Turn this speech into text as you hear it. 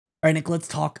All right, Nick, let's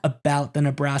talk about the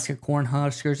Nebraska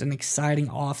Cornhuskers, an exciting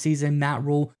offseason. Matt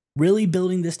Rhule really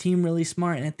building this team really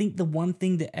smart. And I think the one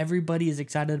thing that everybody is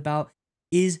excited about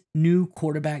is new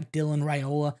quarterback Dylan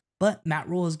Raiola. But Matt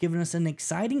Rhule has given us an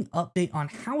exciting update on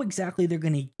how exactly they're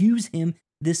going to use him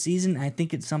this season. I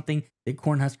think it's something that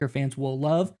Cornhusker fans will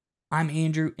love. I'm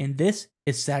Andrew, and this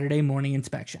is Saturday Morning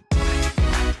Inspection.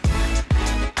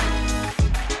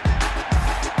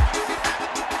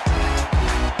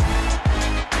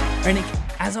 All right, Nick,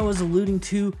 as I was alluding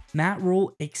to, Matt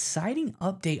Rhule, exciting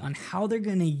update on how they're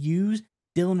going to use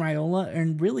Dylan Raiola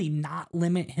and really not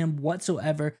limit him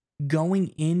whatsoever going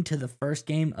into the first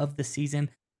game of the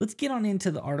season. Let's get on into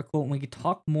the article and we can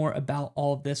talk more about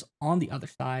all of this on the other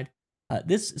side.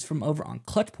 This is from over on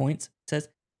Clutch Points. It says,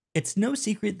 "It's no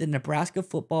secret the Nebraska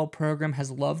football program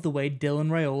has loved the way Dylan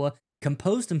Raiola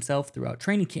composed himself throughout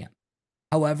training camp.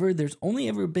 However, there's only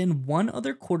ever been one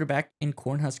other quarterback in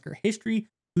Cornhusker history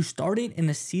who started in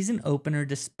a season opener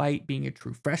despite being a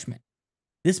true freshman.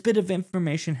 This bit of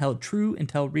information held true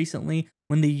until recently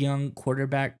when the young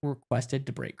quarterback requested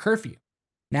to break curfew.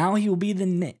 Now he will be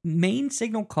the main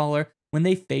signal caller when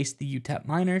they face the UTEP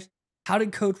Miners. How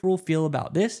did Coach Rhule feel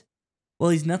about this? Well,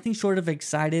 he's nothing short of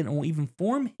excited and will even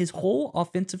form his whole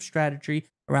offensive strategy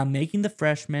around making the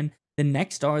freshman the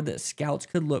next star that scouts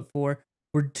could look for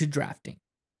to drafting.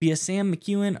 Via Sam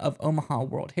McEwen of Omaha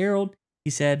World Herald,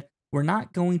 he said, 'We're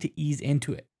not going to ease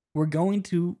into it. We're going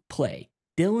to play.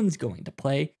 Dylan's going to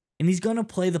play, and he's going to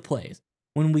play the plays.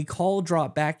 When we call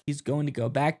drop back, he's going to go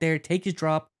back there, take his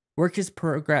drop, work his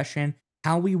progression,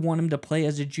 how we want him to play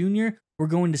as a junior. We're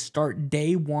going to start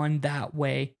day one that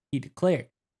way,' he declared.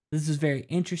 This is very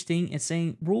interesting. It's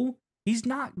saying, Rhule, he's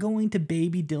not going to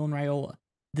baby Dylan Raiola.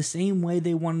 The same way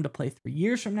they want him to play 3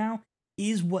 years from now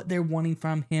is what they're wanting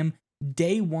from him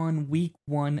day one, week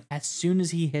one, as soon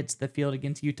as he hits the field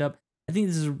against UTEP. I think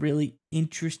this is a really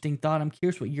interesting thought. I'm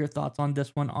curious what your thoughts on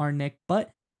this one are, Nick.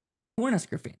 But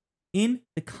Cornhusker fan, in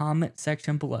the comment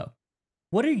section below,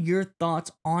 what are your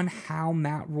thoughts on how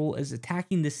Matt Rhule is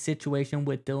attacking this situation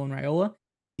with Dylan Raiola?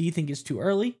 Do you think it's too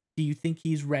early? Do you think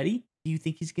he's ready? Do you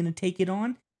think he's going to take it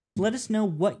on? Let us know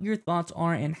what your thoughts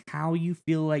are and how you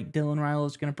feel like Dylan Raiola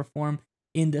is going to perform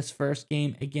in this first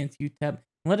game against UTEP.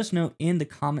 Let us know in the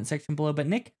comment section below. But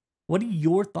Nick, what are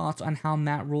your thoughts on how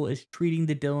Matt Rhule is treating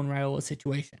the Dylan Raiola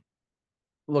situation?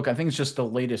 Look, I think it's just the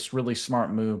latest really smart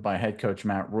move by head coach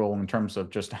Matt Rhule in terms of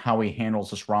just how he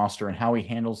handles this roster and how he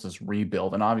handles this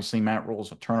rebuild. And obviously, Matt Rhule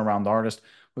is a turnaround artist.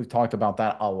 We've talked about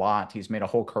that a lot. He's made a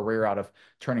whole career out of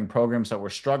turning programs that were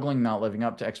struggling, not living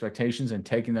up to expectations, and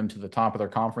taking them to the top of their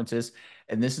conferences.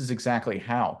 And this is exactly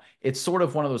how. It's sort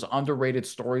of one of those underrated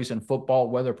stories in football,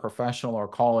 whether professional or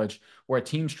college, where a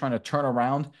team's trying to turn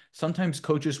around. Sometimes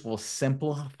coaches will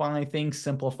simplify things,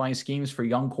 simplify schemes for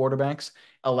young quarterbacks,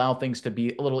 allow things to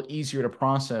be a little easier to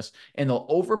process, and they'll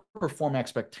overperform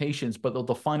expectations, but they'll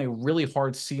define a really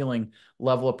hard ceiling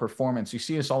level of performance. You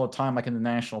see this all the time, like in the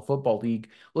National Football League.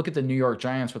 Look at the New York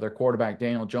Giants with their quarterback,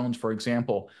 Daniel Jones, for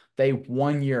example. They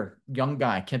 1 year, young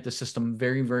guy, kept the system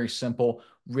very, very simple,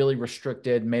 really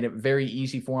restricted, made it very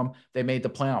easy for him. They made the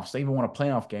playoffs. They even won a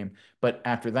playoff game. But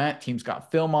after that, teams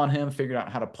got film on him, figured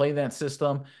out how to play that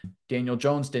system. Daniel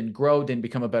Jones didn't grow, didn't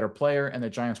become a better player, and the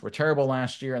Giants were terrible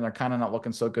last year, and they're kind of not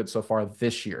looking so good so far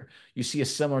this year. You see a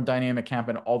similar dynamic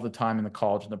happen all the time in the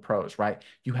college and the pros, right?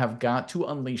 You have got to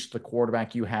unleash the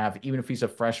quarterback you have, even if he's a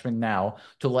freshman now,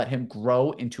 to let him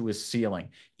grow into his ceiling.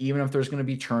 Even if there's going to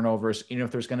be turnovers, even if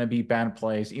there's going to be bad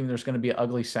plays, even if there's going to be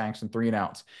ugly sacks and 3 and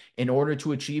outs. In order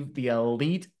to achieve the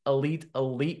elite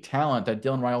talent that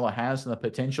Dylan Raiola has and the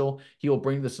potential he will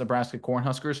bring to this Nebraska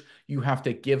Cornhuskers, you have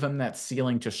to give him that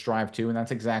ceiling to strive to, and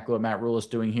that's exactly what Matt Rhule is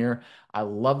doing here. I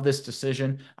love this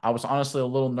decision. I was honestly a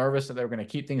little nervous that they were going to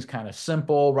keep things kind of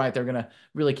simple, right? They're going to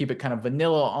really keep it kind of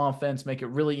vanilla offense, make it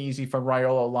really easy for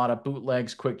Raiola, a lot of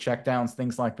bootlegs, quick checkdowns,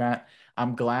 things like that.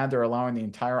 I'm glad they're allowing the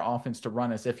entire offense to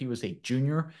run as if he was a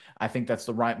junior. I think that's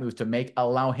the right move to make.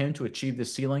 Allow him to achieve the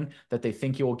ceiling that they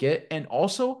think he will get, and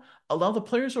also allow the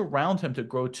players around him to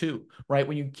grow too, right?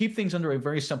 When you keep things under a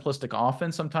very simplistic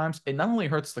offense, sometimes it not only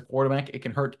hurts the quarterback, it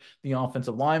can hurt the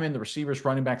offensive linemen, the receivers,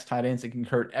 running backs, tight ends. It can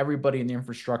hurt everybody in the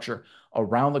infrastructure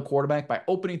around the quarterback. By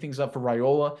opening things up for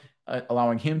Raiola,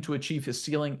 allowing him to achieve his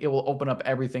ceiling, it will open up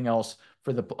everything else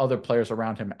for the other players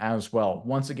around him as well.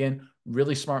 Once again,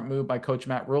 really smart move by Coach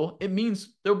Matt Rhule. It means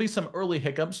there'll be some early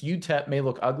hiccups. UTEP may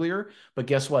look uglier, but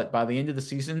guess what? By the end of the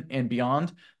season and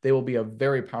beyond, they will be a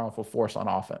very powerful force on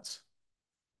offense.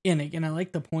 And again, I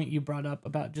like the point you brought up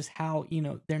about just how,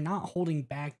 they're not holding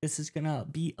back. This is going to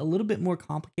be a little bit more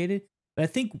complicated. But I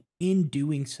think in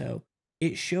doing so,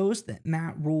 it shows that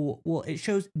Matt Rhule, it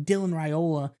shows Dylan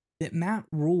Raiola that Matt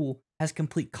Rhule has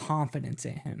complete confidence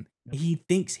in him. He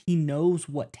thinks he knows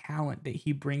what talent that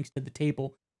he brings to the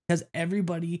table because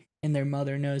everybody and their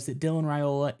mother knows that Dylan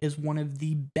Raiola is one of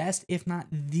the best, if not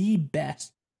the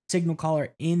best, signal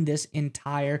caller in this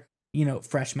entire,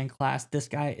 freshman class. This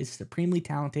guy is supremely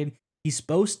talented. He's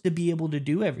supposed to be able to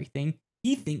do everything.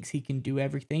 He thinks he can do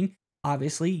everything.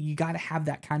 Obviously, you got to have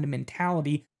that kind of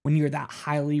mentality when you're that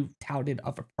highly touted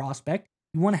of a prospect.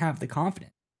 You want to have the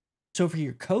confidence. So for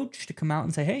your coach to come out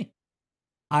and say, hey,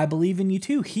 I believe in you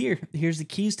too. Here's the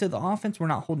keys to the offense. We're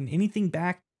not holding anything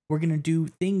back. We're going to do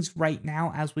things right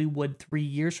now as we would 3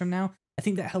 years from now. I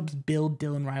think that helps build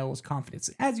Dylan Raiola's confidence.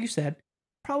 As you said,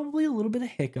 probably a little bit of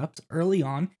hiccups early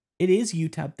on. It is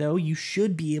UTEP, though. You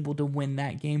should be able to win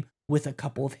that game with a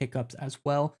couple of hiccups as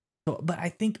well. But I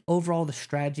think overall the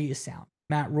strategy is sound.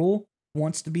 Matt Rhule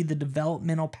wants to be the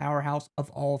developmental powerhouse of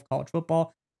all of college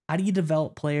football. How do you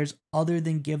develop players other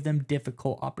than give them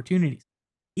difficult opportunities?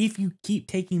 If you keep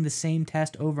taking the same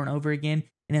test over and over again,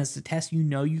 and it's a test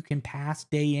you can pass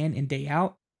day in and day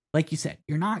out, like you said,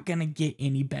 you're not going to get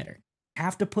any better. You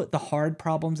have to put the hard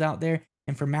problems out there.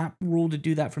 And for Matt Rhule to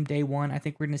do that from day one, I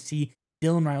think we're going to see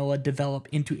Dylan Raiola develop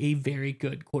into a very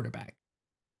good quarterback.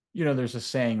 There's a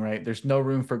saying, right? There's no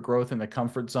room for growth in the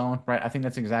comfort zone, right? I think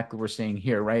that's exactly what we're seeing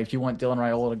here, right? If you want Dylan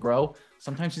Raiola to grow,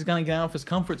 sometimes he's going to get out of his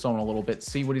comfort zone a little bit,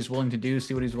 see what he's willing to do,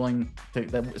 see what he's willing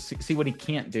to, see what he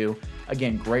can't do.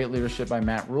 Again, great leadership by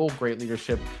Matt Rhule, great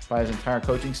leadership by his entire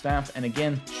coaching staff. And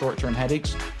again, short-term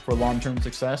headaches for long-term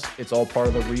success. It's all part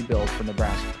of the rebuild for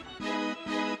Nebraska.